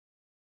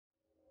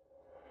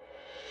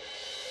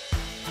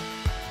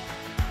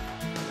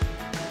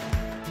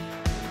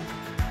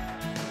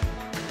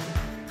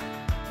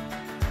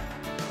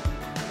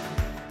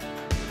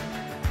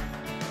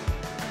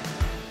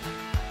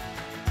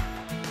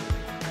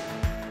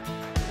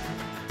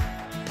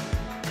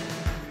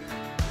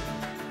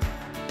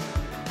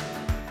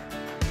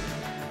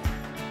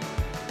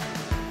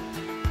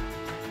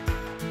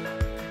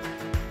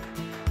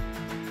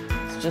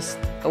just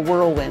a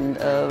whirlwind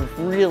of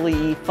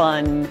really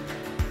fun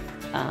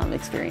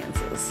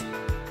experiences.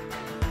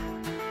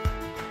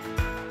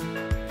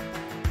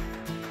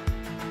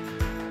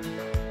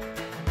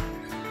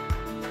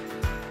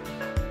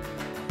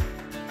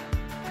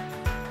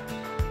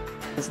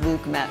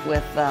 Luke met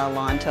with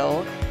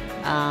Lanto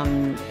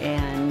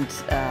and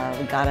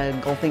we got a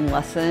golfing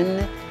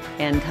lesson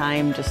and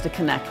time just to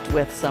connect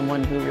with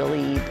someone who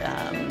really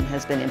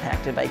has been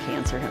impacted by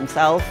cancer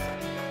himself.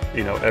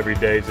 You know, every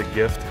day is a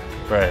gift.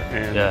 Right.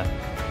 And, yeah.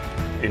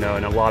 You know,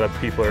 and a lot of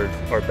people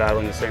are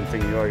battling the same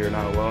thing you are. You're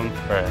not alone.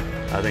 Right.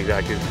 I think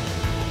that could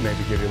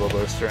maybe give you a little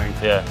bit of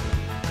strength. Yeah.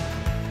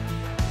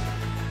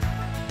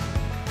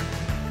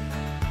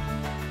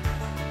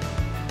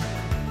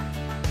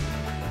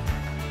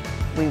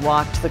 We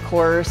walked the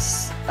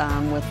course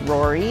with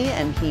Rory,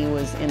 and he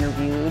was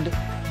interviewed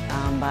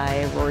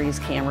by Rory's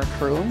camera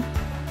crew.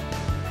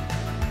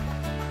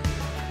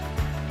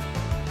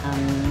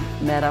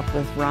 Met up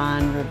with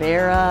Ron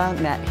Rivera,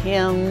 met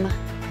him.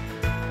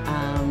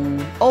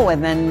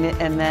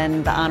 And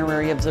then the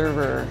honorary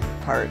observer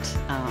part,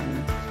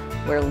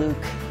 where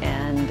Luke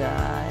and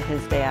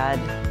his dad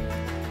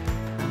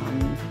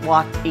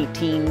walked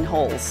 18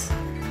 holes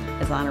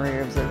as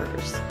honorary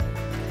observers.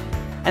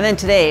 And then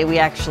today we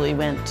actually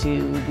went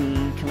to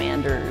the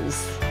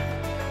commander's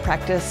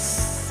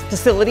practice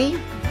facility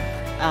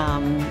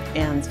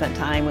and spent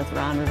time with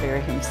Ron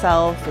Rivera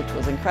himself, which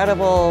was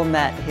incredible.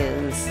 Met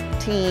his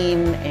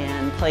team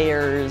and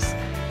players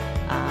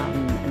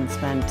and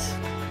spent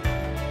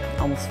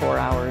almost 4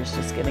 hours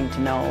just getting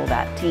to know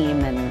that team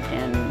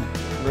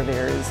and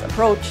Rivera's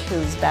approach,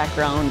 his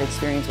background,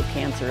 experience with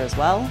cancer as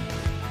well.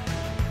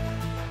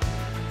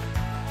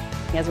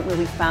 He hasn't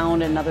really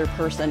found another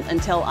person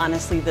until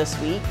honestly this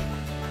week,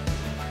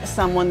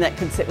 someone that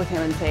could sit with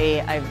him and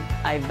say,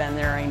 I've been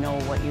there, I know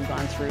what you've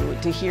gone through.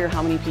 To hear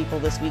how many people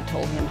this week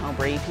told him how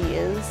brave he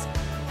is,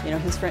 you know,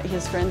 his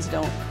friends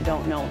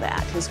don't know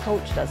that. His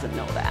coach doesn't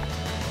know that.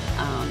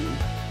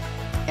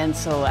 And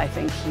so I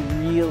think he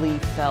really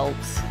felt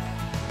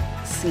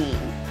seen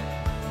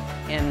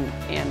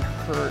and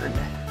heard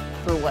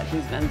for what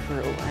he's been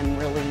through and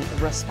really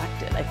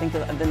respected. I think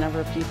the number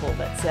of people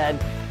that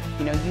said,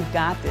 you know, you've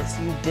got this,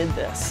 you did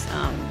this,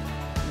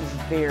 was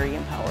very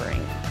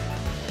empowering.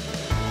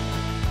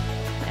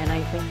 And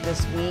I think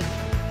this week,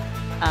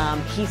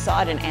 he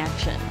saw it in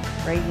action,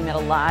 right? He met a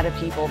lot of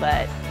people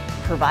that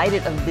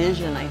provided a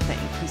vision, I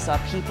think. He saw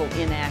people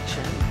in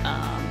action,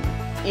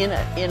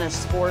 in a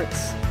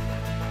sports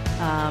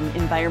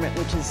environment,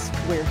 which is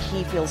where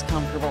he feels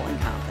comfortable and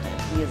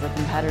confident. He is a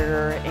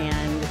competitor,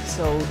 and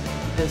so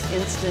this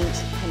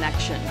instant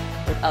connection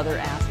with other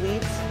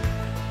athletes,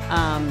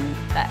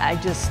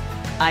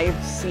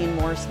 I've seen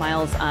more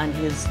smiles on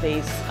his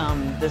face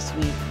this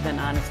week than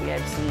honestly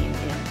I've seen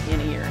in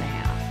a year and a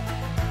half.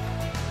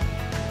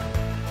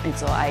 And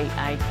so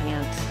I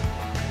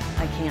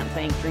can't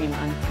thank Dream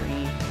on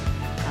 3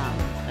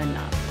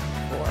 enough.